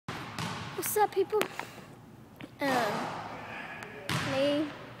What's up, people? Me,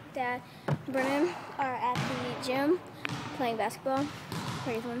 Dad, Brennan are at the gym playing basketball.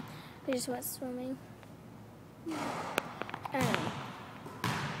 Pretty fun. We just went swimming.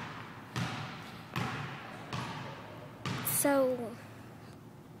 So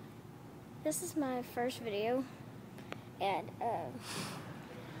this is my first video, and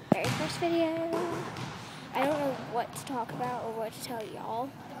very first video. I don't know what to talk about or what to tell y'all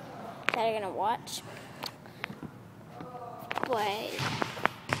that are gonna watch, but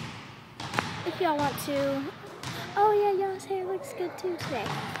if y'all want to, oh yeah, y'all's hair looks good too today.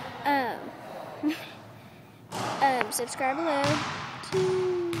 Subscribe below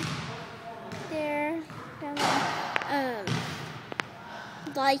to there, down there.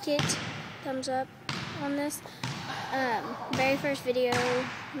 Like it, thumbs up on this. Very first video,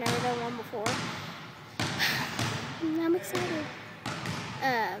 never done one before. I'm excited.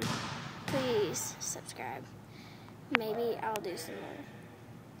 Please subscribe. Maybe I'll do some more.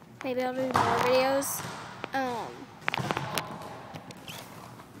 Maybe I'll do more videos.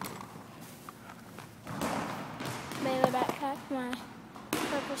 Bailey backpack, my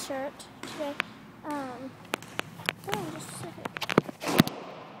purple shirt today. Hold on just a second.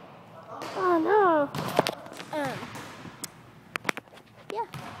 Oh no. Yeah,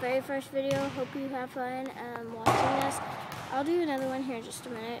 very first video. Hope you have fun watching this. I'll do another one here in just a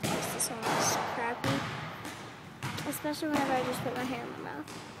minute, because this one is crappy. Especially whenever I just put my hair in my mouth.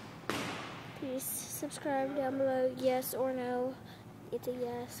 Please subscribe down below, yes or no. It's a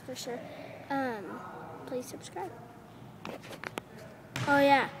yes for sure. Please subscribe. Oh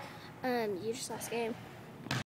yeah, you just lost game.